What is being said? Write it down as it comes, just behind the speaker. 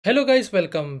Hello guys,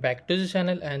 welcome back to the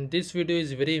channel, and this video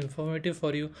is very informative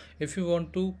for you if you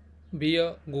want to be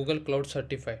a Google Cloud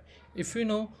certified. If you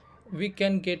know, we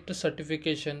can get the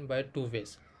certification by two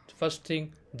ways. First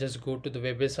thing, just go to the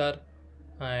website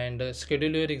and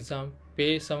schedule your exam,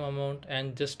 pay some amount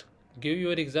and just give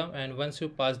your exam, and once you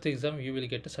pass the exam you will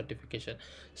get a certification.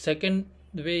 Second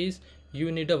way is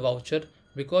you need a voucher.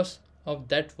 Because of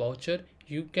that voucher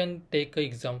you can take a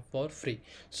exam for free.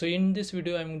 So in this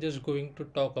video I'm just going to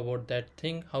talk about that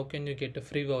thing, how can you get a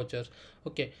free vouchers.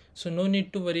 Okay, so no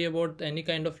need to worry about any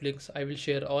kind of links. I will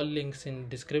share all links in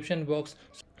description box,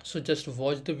 so just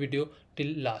watch the video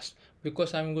till last,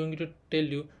 because I'm going to tell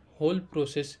you whole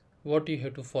process what you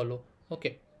have to follow.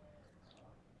 Okay,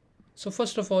 so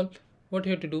first of all, what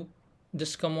you have to do,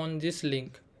 just come on this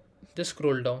link, just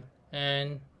scroll down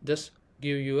and just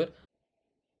give your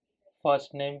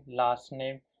first name, last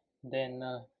name, then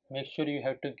make sure you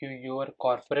have to give your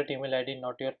corporate email id,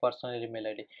 not your personal email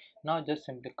id. Now just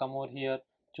simply come over here,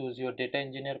 choose your data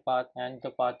engineer path and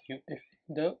the path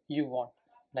you want,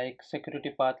 like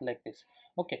security path, like this.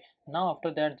 Okay, now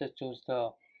after that just choose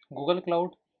the Google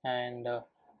Cloud, and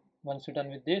once you're done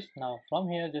with this, now from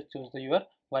here just choose your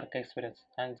work experience,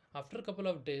 and after a couple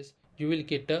of days you will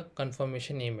get a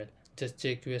confirmation email. Just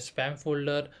check your spam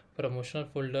folder, promotional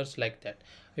folders, like that.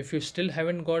 If you still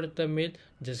haven't got the mail,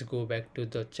 just go back to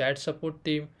the chat support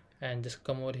team and just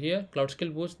come over here, cloud skill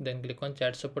boost, then click on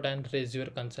chat support and raise your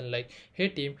concern like, hey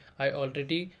team, I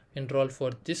already enrolled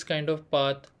for this kind of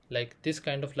path, like this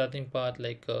kind of learning path,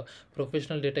 like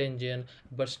professional data engineer,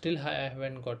 but still I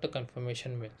haven't got a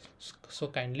confirmation mail. So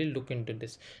kindly look into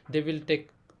this. They will take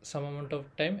some amount of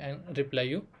time and reply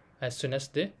you as soon as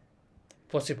they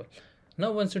possible.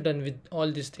 Now once you're done with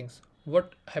all these things,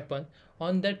 what happen,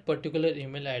 on that particular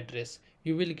email address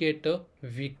you will get a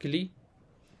weekly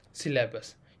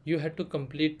syllabus. You have to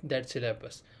complete that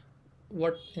syllabus.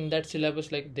 What in that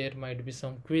syllabus, like there might be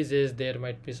some quizzes, there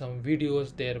might be some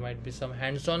videos, there might be some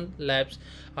hands-on labs.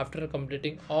 After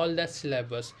completing all that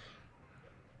syllabus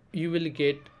you will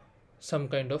get some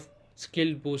kind of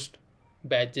skill boost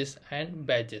badges.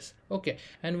 Okay,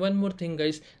 and one more thing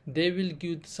guys, they will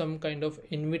give some kind of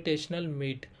invitational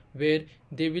meet where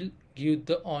they will give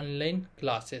the online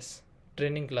classes,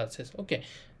 training classes. Okay,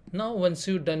 now once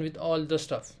you're done with all the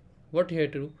stuff, what you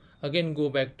have to do, again go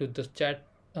back to the chat,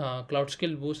 cloud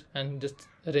skill boost, and just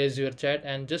raise your chat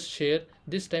and just share.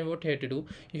 This time what you have to do,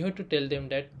 you have to tell them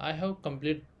that I have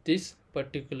completed this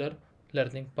particular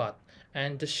learning path,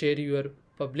 and just share your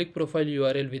public profile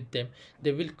URL with them.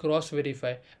 They will cross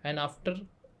verify, and after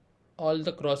all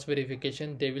the cross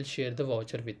verification they will share the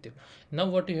voucher with you. Now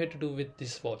what you have to do with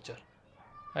this voucher,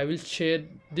 I will share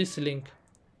this link,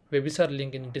 webinar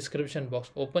link, in the description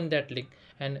box. Open that link,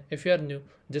 and if you are new,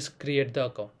 just create the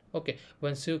account. Okay,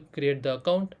 once you create the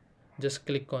account, just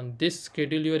click on this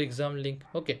schedule your exam link.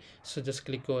 Okay, so just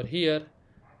click over here.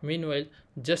 Meanwhile,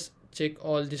 just check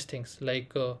all these things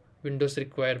like Windows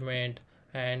requirement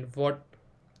and what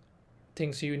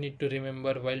things you need to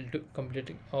remember while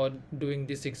completing or doing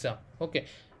this exam. Okay,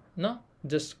 now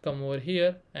just come over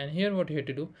here, and here what you have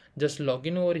to do, just log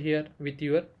in over here with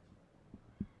your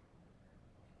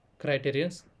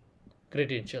criterions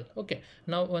credential. Okay,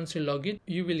 now once you log in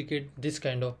you will get this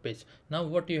kind of page. Now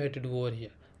what you have to do over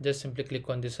here, just simply click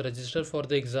on this register for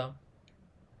the exam,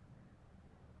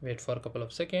 wait for a couple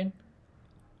of seconds,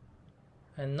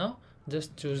 and now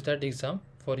just choose that exam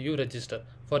for you register.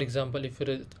 For example, if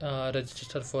you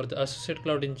register for the associate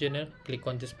cloud engineer, click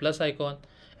on this plus icon,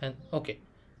 and okay,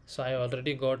 so I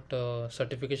already got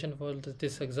certification for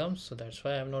this exam, so that's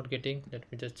why I'm not getting.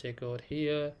 Let me just check over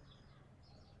here.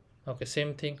 Okay,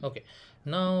 same thing. Okay,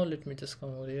 now let me just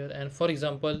come over here, and for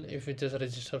example, if you just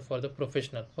register for the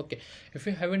professional, okay, if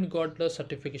you haven't got the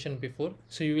certification before,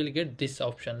 so you will get this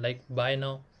option like buy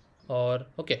now, or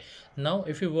okay, now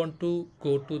if you want to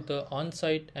go to the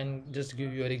on-site and just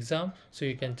give your exam, so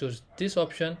you can choose this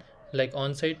option like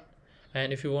on-site.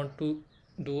 And if you want to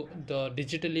do the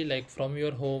digitally, like from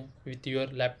your home with your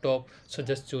laptop, so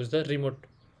just choose the remote.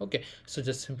 Okay, so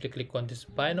just simply click on this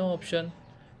buy now option,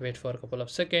 wait for a couple of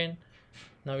seconds.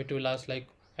 Now it will ask like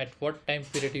at what time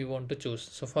period you want to choose.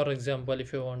 So for example,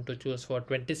 if you want to choose for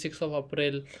 26th of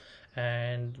April,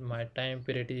 and my time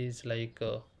period is like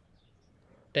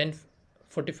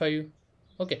 10:45.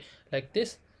 Okay, like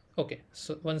this. Okay,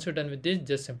 so once you're done with this,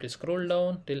 just simply scroll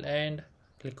down till end,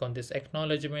 click on this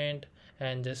acknowledgement,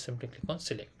 and just simply click on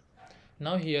select.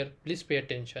 Now here please pay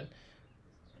attention.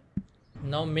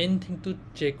 Now main thing to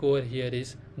check over here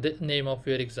is the name of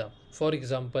your exam. For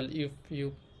example, if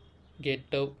you get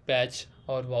a batch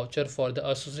or voucher for the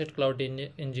associate cloud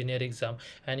engineer exam,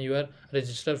 and you are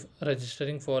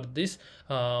registering for this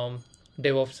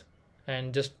DevOps,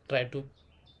 and just try to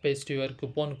paste your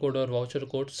coupon code or voucher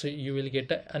code, so you will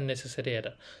get an unnecessary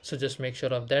error. So just make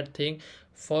sure of that thing.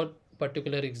 For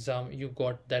particular exam you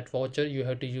got that voucher, you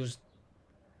have to use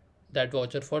that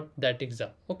voucher for that exam.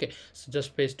 Okay, so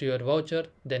just paste your voucher,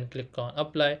 then click on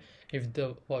apply. If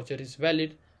the voucher is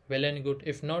valid, well and good.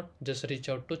 If not, just reach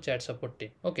out to chat support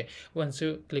team. Okay, once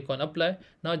you click on apply,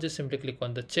 now just simply click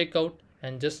on the checkout,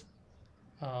 and just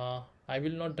I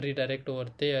will not redirect over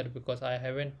there because I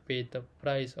haven't paid the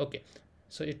price. Okay,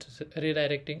 so it's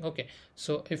redirecting. Okay,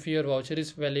 so if your voucher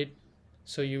is valid,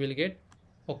 so you will get,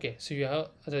 okay, so you have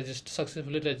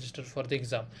successfully registered for the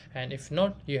exam, and if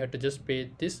not, you have to just pay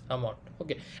this amount.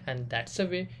 Okay, and that's the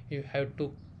way you have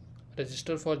to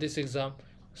register for this exam.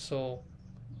 So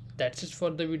that's it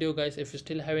for the video, guys. If you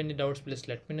still have any doubts, please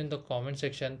let me know in the comment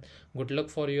section. Good luck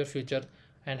for your future,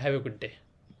 and have a good day.